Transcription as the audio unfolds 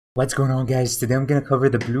What's going on, guys? Today I'm going to cover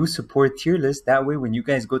the blue support tier list. That way, when you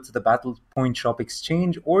guys go to the Battle Point Shop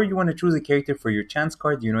Exchange or you want to choose a character for your chance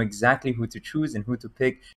card, you know exactly who to choose and who to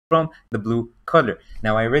pick from the blue color.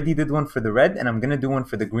 Now, I already did one for the red and I'm going to do one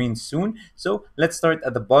for the green soon. So let's start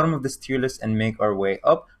at the bottom of this tier list and make our way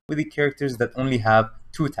up with the characters that only have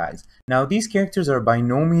 2 tags. Now, these characters are by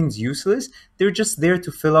no means useless. They're just there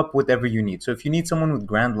to fill up whatever you need. So if you need someone with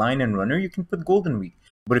Grand Line and Runner, you can put Golden Week.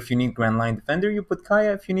 But if you need Grand Line Defender, you put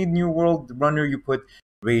Kaya. If you need New World Runner, you put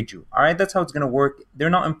Reiju. Alright, that's how it's going to work.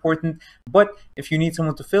 They're not important, but if you need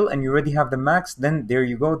someone to fill and you already have the max, then there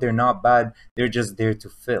you go. They're not bad. They're just there to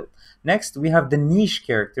fill. Next, we have the niche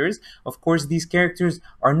characters. Of course, these characters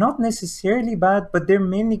are not necessarily bad, but they're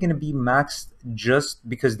mainly going to be maxed just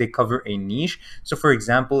because they cover a niche. So for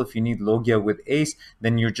example, if you need Logia with Ace,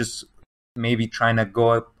 then you're just maybe trying to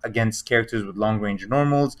go up against characters with long range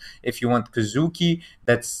normals. If you want Kazuki,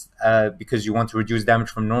 that's because you want to reduce damage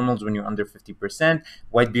from normals when you're under 50%.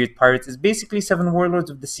 Whitebeard Pirates is basically 7 Warlords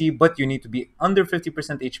of the Sea, but you need to be under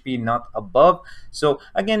 50% HP, not above. So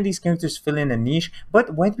again, these characters fill in a niche,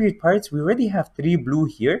 but Whitebeard Pirates, we already have 3 blue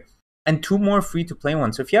here and 2 more free-to-play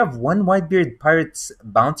ones. So if you have 1 Whitebeard Pirates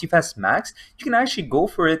Bounty Fast max, you can actually go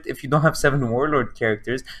for it if you don't have 7 Warlord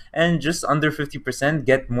characters and just under 50%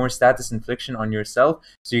 get more status infliction on yourself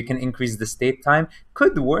so you can increase the state time.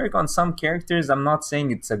 Could work on some characters. I'm not saying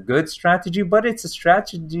it's a good strategy, but it's a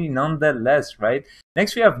strategy nonetheless, right?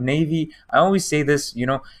 Next, we have Navy. I always say this, you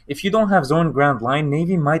know, if you don't have Zone Grand Line,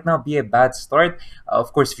 Navy might not be a bad start.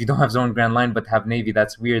 Of course, if you don't have Zone Grand Line but have Navy,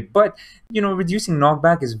 that's weird. But, you know, reducing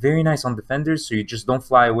knockback is very nice on defenders, so you just don't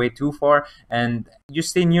fly away too far and you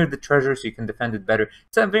stay near the treasure so you can defend it better.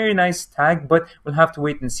 It's a very nice tag, but we'll have to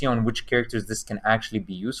wait and see on which characters this can actually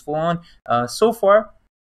be useful on. So far,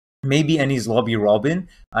 maybe Annie's Lobby Robin,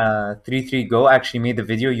 3-3 Go actually made a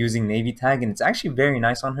video using Navy tag and it's actually very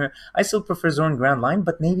nice on her. I still prefer Zone Grand Line,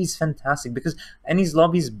 but Navy's fantastic because Annie's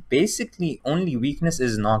Lobby's basically only weakness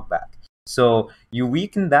is knockback. So you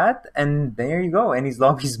weaken that and there you go. Annie's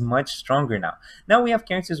Lobby is much stronger now. Now we have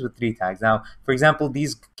characters with 3 tags. Now, for example,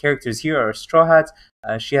 these characters here are Straw Hats.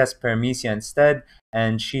 She has Paramecia instead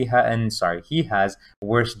and he has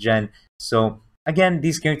Worst Gen. So again,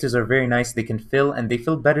 these characters are very nice. They can fill, and they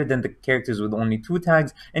fill better than the characters with only 2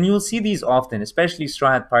 tags. And you'll see these often, especially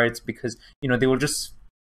Straw Hat Pirates, because, you know, they will just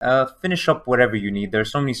finish up whatever you need. There are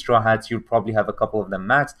so many Straw Hats, you'll probably have a couple of them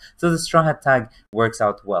maxed. So the Straw Hat tag works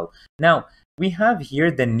out well. Now, we have here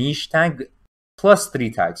the niche tag plus 3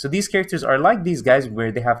 tags. So these characters are like these guys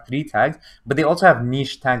where they have 3 tags, but they also have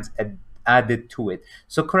niche tags added to it.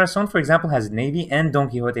 So Corazon, for example, has Navy and Don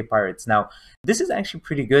Quixote Pirates. Now, this is actually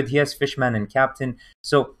pretty good. He has Fishman and Captain.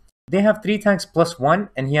 So they have 3 tags plus 1,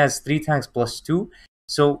 and he has 3 tags plus 2.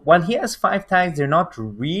 So while he has 5 tags, they're not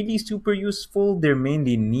really super useful. They're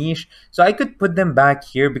mainly niche. So I could put them back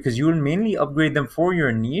here because you will mainly upgrade them for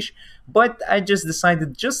your niche. But I just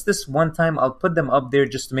decided just this one time, I'll put them up there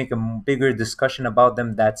just to make a bigger discussion about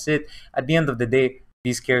them. That's it. At the end of the day,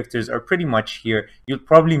 these characters are pretty much here. You'll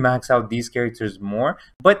probably max out these characters more,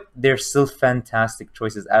 but they're still fantastic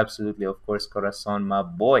choices. Absolutely, of course, Corazon, my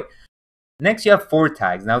boy. Next, you have 4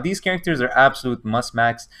 tags. Now, these characters are absolute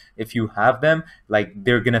must-max if you have them. Like,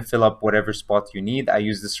 they're going to fill up whatever spot you need. I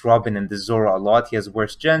use this Robin and this Zoro a lot. He has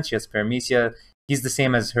Worst Gen, she has Paramecia. He's the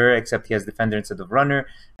same as her, except he has Defender instead of Runner.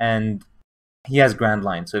 And he has Grand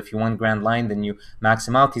Line. So if you want Grand Line, then you max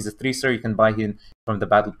him out. He's a 3-star. You can buy him from the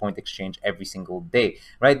Battle Point Exchange every single day,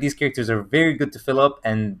 right? These characters are very good to fill up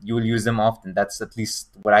and you will use them often. That's at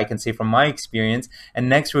least what I can say from my experience. And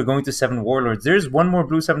next, we're going to 7 Warlords. There's one more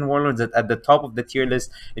blue 7 Warlords at the top of the tier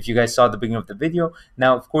list if you guys saw the beginning of the video.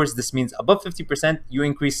 Now, of course, this means above 50%, you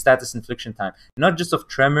increase status infliction time. Not just of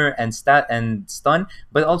Tremor and stat and stun,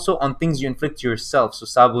 but also on things you inflict yourself. So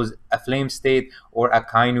Sabu's a flame state or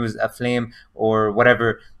Akainu's a flame or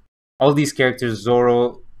whatever. All these characters,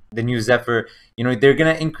 Zoro, the new Zephyr, you know, they're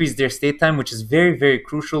going to increase their state time, which is very, very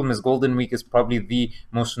crucial. Miss Golden Week is probably the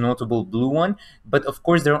most notable blue one. But of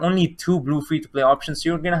course, there are only 2 blue free-to-play options, so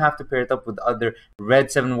you're going to have to pair it up with other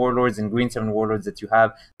red 7 Warlords and green 7 Warlords that you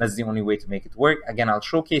have. That's the only way to make it work. Again, I'll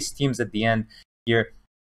showcase teams at the end here.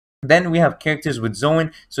 Then we have characters with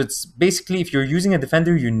Zoan. So it's basically if you're using a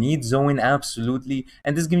defender, you need Zoan absolutely.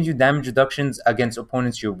 And this gives you damage reductions against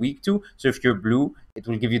opponents you're weak to. So if you're blue, it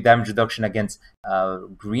will give you damage reduction against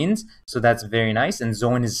greens. So that's very nice. And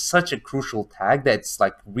Zoan is such a crucial tag that it's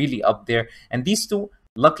like really up there. And these two,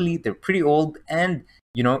 luckily, they're pretty old and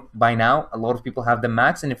you know, by now, a lot of people have them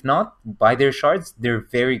max, and if not, buy their shards. They're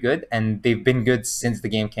very good, and they've been good since the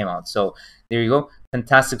game came out. So there you go.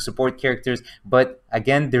 fantastic support characters. But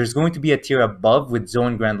again, there's going to be a tier above with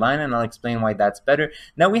Zoan Grand Line, and I'll explain why that's better.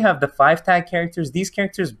 Now we have the 5 tag characters. These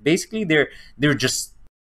characters, basically, they're just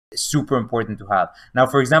super important to have. Now,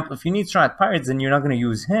 for example, if you need Strat Pirates, then you're not going to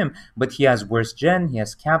use him, but he has Worst Gen, he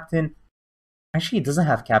has Captain. Actually, he doesn't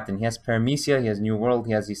have Captain. He has Paramecia, he has New World,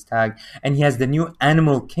 he has his tag, and he has the new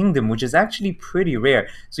Animal Kingdom, which is actually pretty rare.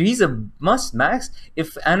 So he's a must max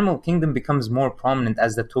if Animal Kingdom becomes more prominent,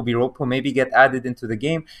 as the Tobi Roppo maybe get added into the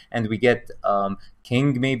game, and we get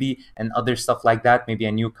King maybe, and other stuff like that, maybe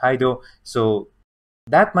a new Kaido. So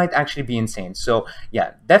that might actually be insane. So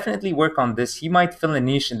yeah, definitely work on this. He might fill a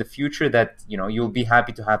niche in the future that, you know, you'll be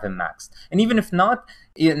happy to have him maxed. And even if not,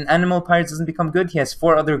 in Animal Pirates doesn't become good, he has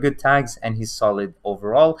 4 other good tags and he's solid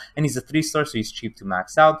overall, and he's a 3-star, so he's cheap to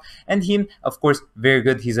max out. And him, of course, very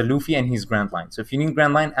good. He's a Luffy and he's Grand Line. So if you need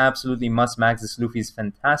Grand Line, absolutely must max. This Luffy is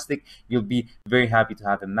fantastic. You'll be very happy to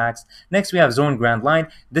have him maxed. Next we have Zoan Grand Line.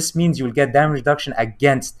 This means you'll get damage reduction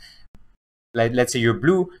against, like, let's say you're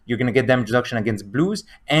blue, you're going to get damage reduction against blues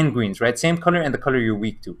and greens, right? Same color and the color you're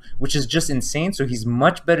weak to, which is just insane. So he's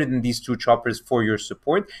much better than these 2 choppers for your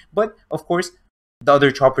support. But of course, the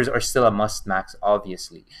other choppers are still a must max,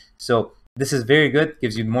 obviously. So this is very good,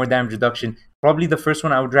 gives you more damage reduction. Probably the first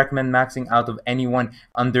one I would recommend maxing out of anyone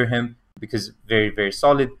under him, because very, very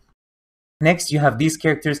solid. Next, you have these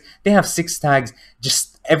characters. They have 6 tags,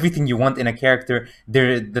 just everything you want in a character.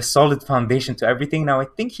 They're the solid foundation to everything. Now, I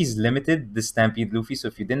think he's limited, the Stampede Luffy, so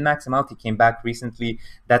if you didn't max him out, he came back recently.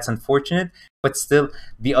 That's unfortunate, but still,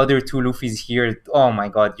 the other 2 Luffys here, oh my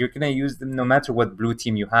god, you're gonna use them no matter what blue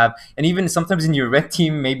team you have. And even sometimes in your red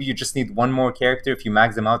team, maybe you just need one more character. If you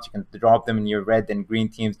max them out, you can drop them in your red and green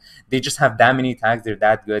teams. They just have that many tags. They're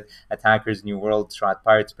that good. Attackers, New World, Strat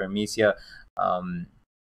Pirates, Paramecia,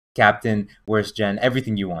 Captain, Worst Gen,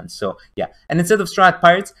 everything you want. So yeah, and instead of Strat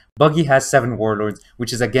Pirates, Buggy has 7 Warlords,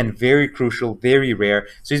 which is again very crucial, very rare.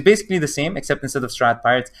 So he's basically the same, except instead of Strat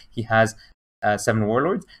Pirates, he has 7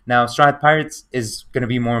 Warlords. Now, Strat Pirates is going to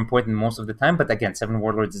be more important most of the time, but again, 7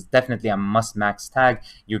 Warlords is definitely a must max tag.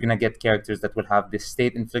 You're going to get characters that will have this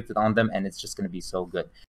state inflicted on them, and it's just going to be so good.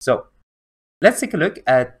 So let's take a look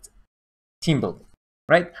at team building,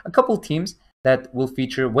 right? A couple teams that will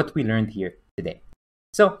feature what we learned here today.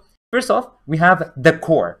 So first off, we have the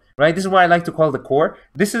core, right? This is what I like to call the core.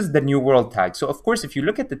 This is the New World tag. So of course, if you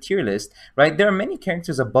look at the tier list, right, there are many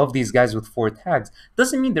characters above these guys with 4 tags.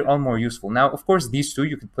 Doesn't mean they're all more useful. Now, of course, these 2,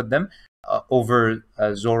 you could put them over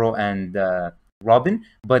Zoro and Robin,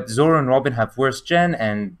 but Zoro and Robin have Worst Gen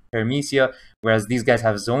and Paramecia, whereas these guys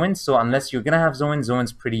have Zoan. So unless you're gonna have Zoan,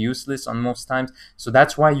 Zoan's pretty useless on most times. So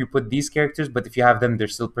that's why you put these characters, but if you have them, they're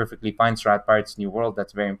still perfectly fine. Strat Pirates, New World,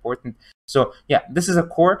 that's very important. So yeah, this is a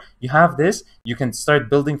core. You have this, you can start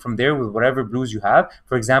building from there with whatever blues you have.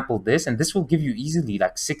 For example, this, and this will give you easily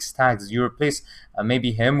like 6 tags. You replace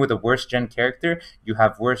maybe him with a Worst Gen character. You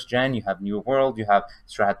have Worst Gen, you have New World, you have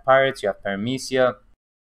Strat Pirates, you have Paramecia.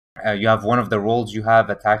 You have one of the roles, you have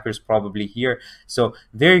attackers probably here. So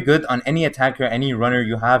very good on any attacker, any runner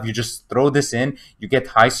you have. You just throw this in, you get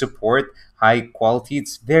high support, high quality.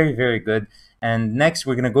 It's very, very good. And next,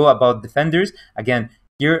 we're going to go about defenders. Again,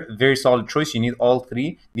 here, very solid choice. You need all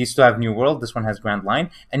 3. These 2 have New World. This one has Grand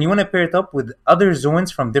Line. And you want to pair it up with other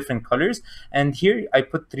Zoans from different colors. And here, I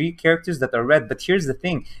put 3 characters that are red. But here's the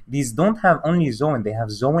thing. These don't have only Zoan. They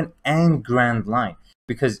have Zoan and Grand Line.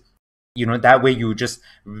 Because, you know, that way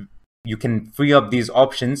you can free up these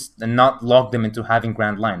options and not lock them into having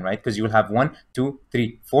Grand Line, right? Because you will have 1, 2,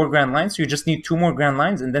 3, 4 Grand Lines. So you just need 2 more Grand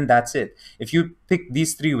Lines, and then that's it. If you pick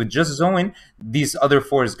these 3 with just Zoan, these other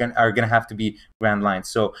 4 are gonna have to be Grand Lines.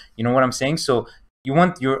 So you know what I'm saying? So you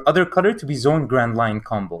want your other color to be Zoan Grand Line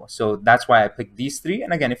combo. So that's why I picked these 3.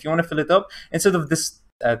 And again, if you want to fill it up, instead of this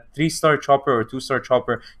 3-star chopper or 2-star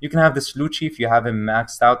chopper, you can have this Blue Chief. You have him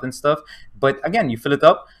maxed out and stuff. But again, you fill it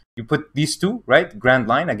up. You put these 2, right? Grand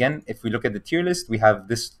Line. Again, if we look at the tier list, we have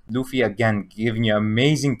this Luffy, again, giving you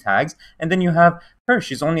amazing tags. And then you have her.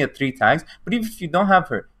 She's only at 3 tags. But even if you don't have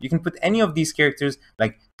her, you can put any of these characters,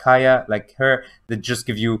 like Kaya, like her, that just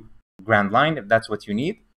give you Grand Line, if that's what you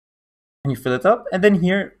need. And you fill it up. And then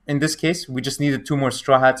here, in this case, we just needed 2 more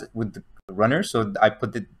Straw Hats with the runner, so I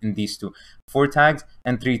put it in these 2, 4 tags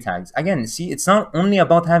and 3 tags. Again, see, it's not only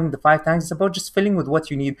about having the 5 tags, it's about just filling with what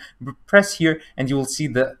you need. Press here and you will see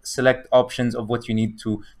the select options of what you need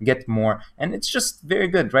to get more, and it's just very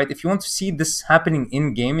good, right? If you want to see this happening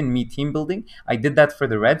in game in me team building, I did that for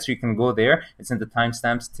the red, so you can go there. It's in the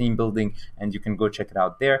timestamps team building and you can go check it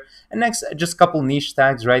out there. And next, just a couple niche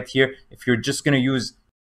tags right here. If you're just going to use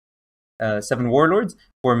 7 Warlords,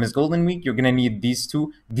 For Miss Golden Week, you're gonna need these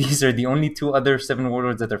two. These are the only two other 7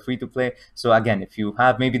 Warlords that are free to play. So again, if you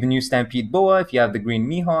have maybe the new Stampede Boa, if you have the green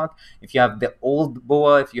Mihawk, if you have the old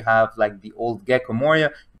Boa, if you have like the old Gecko Moria,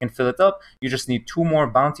 you can fill it up. You just need 2 more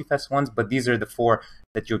Bounty Fest ones, but these are the 4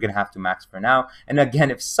 that you're gonna have to max for now. And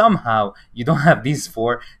again, if somehow you don't have these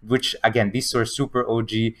 4, which again, these are super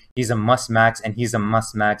OG, he's a must max and he's a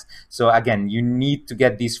must max. So again, you need to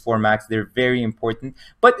get these 4 max. They're very important.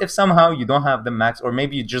 But if somehow you don't have them max, or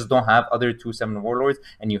maybe you just don't have other 2/7 Warlords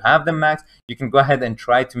and you have them max, you can go ahead and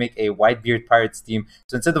try to make a Whitebeard Pirates team.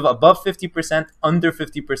 So instead of above 50%, under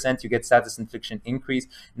 50%, you get status infliction increase.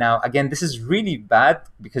 Now, again, this is really bad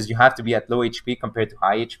because you have to be at low HP compared to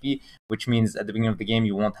high HP, which means at the beginning of the game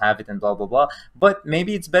you won't have it and blah blah blah. But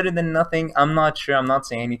maybe it's better than nothing. I'm not sure. I'm not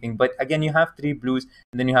saying anything. But again, you have 3 blues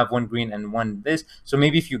and then you have 1 green and 1 this. So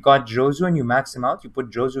maybe if you got Jozu and you max him out, you put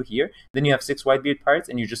Jozu here, then you have 6 Whitebeard Pirates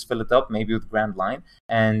and you just fill it up maybe with Grand Line,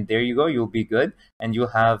 and there you go. You'll be good and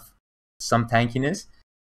you'll have some tankiness.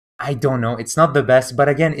 I don't know. It's not the best, but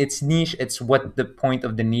again, it's niche. It's what the point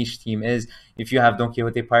of the niche team is. If you have Don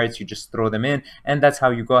Quixote Pirates, you just throw them in, and that's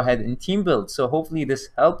how you go ahead and team build. So hopefully this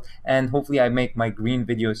helped, and hopefully I make my green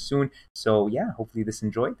video soon. So yeah, hopefully this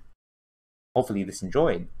enjoyed. Hopefully this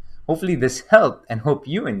enjoyed. Hopefully this helped, and hope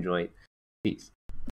you enjoyed. Peace.